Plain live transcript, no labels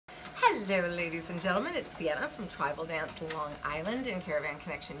Hello ladies and gentlemen, it's Sienna from Tribal Dance Long Island in Caravan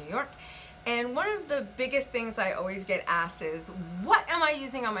Connection, New York. And one of the biggest things I always get asked is, what am I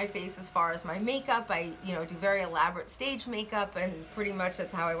using on my face as far as my makeup? I do very elaborate stage makeup, and pretty much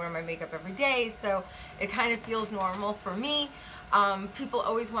that's how I wear my makeup every day, so it kind of feels normal for me. People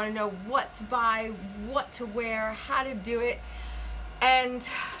always want to know what to buy, what to wear, how to do it. And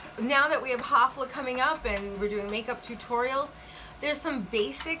now that we have Hofla coming up and we're doing makeup tutorials, there's some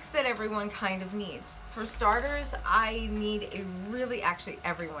basics that everyone kind of needs. For starters, I need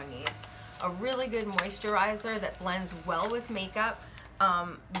everyone needs a really good moisturizer that blends well with makeup.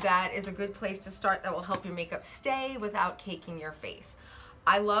 That is a good place to start. That will help your makeup stay without caking your face.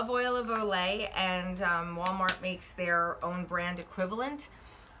 I love Oil of Olay, and Walmart makes their own brand equivalent.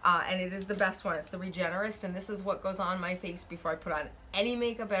 And it is the best one. It's the Regenerist, and this is what goes on my face before I put on any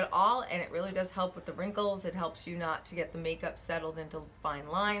makeup at all, and it really does help with the wrinkles. It helps you not to get the makeup settled into fine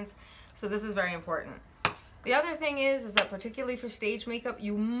lines, so this is very important. The other thing is that particularly for stage makeup,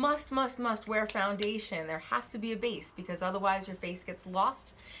 you must wear foundation. There has to be a base, because otherwise your face gets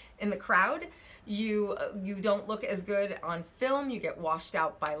lost in the crowd. You don't look as good on film. You get washed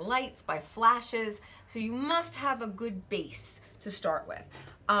out by lights, by flashes, so you must have a good base to start with.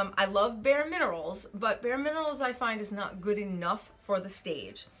 I love Bare Minerals, but Bare Minerals I find is not good enough for the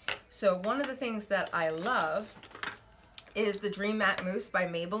stage. So one of the things that I love is the Dream Matte Mousse by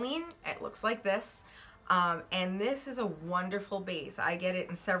Maybelline. It looks like this. And this is a wonderful base. I get it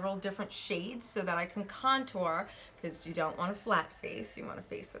in several different shades so that I can contour, because you don't want a flat face, you want a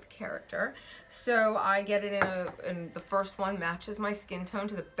face with character. So I get it in the first one matches my skin tone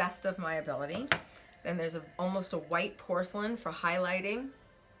to the best of my ability. Then there's almost a white porcelain for highlighting.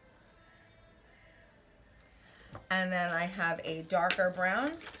 And then I have a darker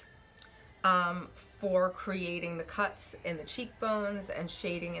brown for creating the cuts in the cheekbones and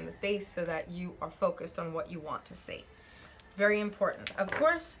shading in the face so that you are focused on what you want to see. Very important. Of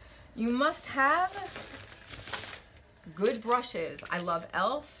course, you must have good brushes. I love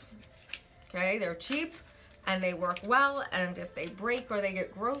e.l.f. Okay, they're cheap and they work well, and if they break or they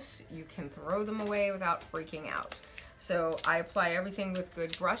get gross, you can throw them away without freaking out. So I apply everything with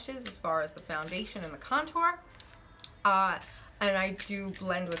good brushes as far as the foundation and the contour. And I do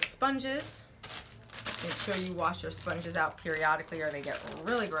blend with sponges. Make sure you wash your sponges out periodically or they get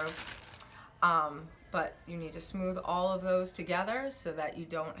really gross. But you need to smooth all of those together so that you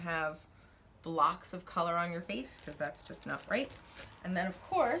don't have blocks of color on your face, because that's just not right. And then of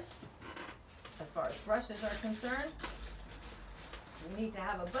course, as far as brushes are concerned, you need to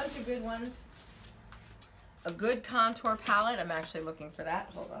have a bunch of good ones. A good contour palette. I'm actually looking for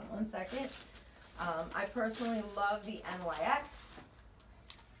that. Hold on one second. I personally love the NYX.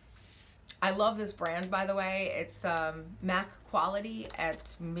 I love this brand, by the way. It's MAC quality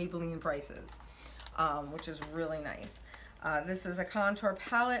at Maybelline prices, which is really nice. This is a contour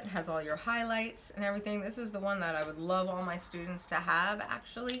palette, has all your highlights and everything. This is the one that I would love all my students to have,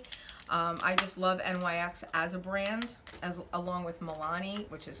 actually. I just love NYX as a brand, along with Milani,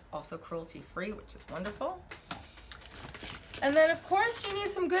 which is also cruelty-free, which is wonderful. And then of course you need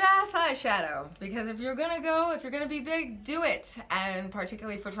some good ass eyeshadow, because if you're gonna be big, do it. And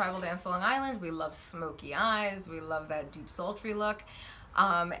particularly for Tribal Dance Long Island, we love smoky eyes, we love that deep sultry look,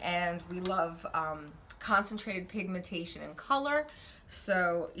 and we love concentrated pigmentation and color.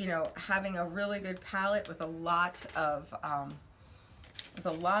 So having a really good palette with a lot of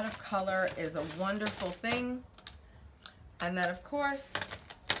color is a wonderful thing. And then of course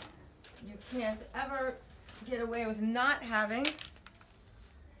you can't ever get away with not having glitter.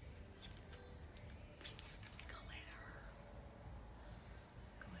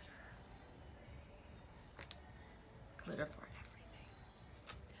 Glitter for everything.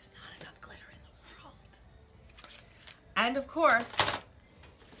 There's not enough glitter in the world. And of course,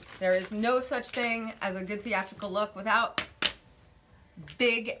 there is no such thing as a good theatrical look without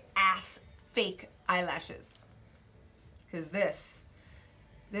big ass fake eyelashes. Because this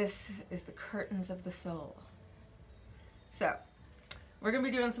is the curtains of the soul. So, we're going to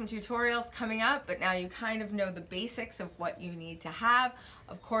be doing some tutorials coming up, but now you kind of know the basics of what you need to have.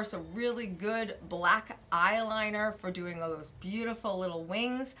 Of course, a really good black eyeliner for doing those beautiful little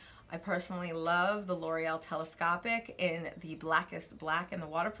wings. I personally love the L'Oreal Telescopic in the blackest black and the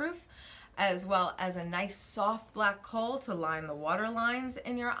waterproof, as well as a nice soft black kohl to line the water lines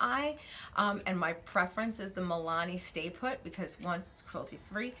in your eye. And my preference is the Milani Stay Put, because one, it's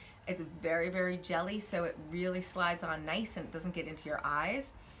cruelty-free. It's very jelly, so it really slides on nice and it doesn't get into your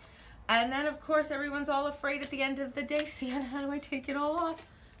eyes. And then of course everyone's all afraid at the end of the day, Sienna, how do I take it all off?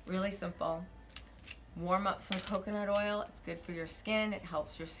 Really simple. Warm up some coconut oil. It's good for your skin. It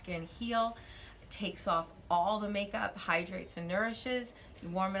helps your skin heal. It takes off all the makeup, hydrates and nourishes. You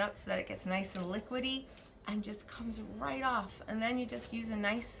warm it up so that it gets nice and liquidy and just comes right off. And then you just use a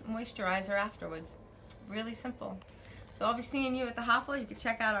nice moisturizer afterwards. Really simple. So I'll be seeing you at the Hoffa. You can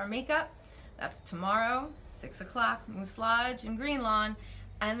check out our makeup. That's tomorrow, 6 o'clock, Moose Lodge in Green Lawn.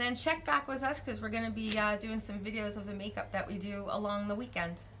 And then check back with us because we're going to be doing some videos of the makeup that we do along the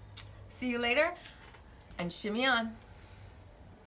weekend. See you later, and shimmy on.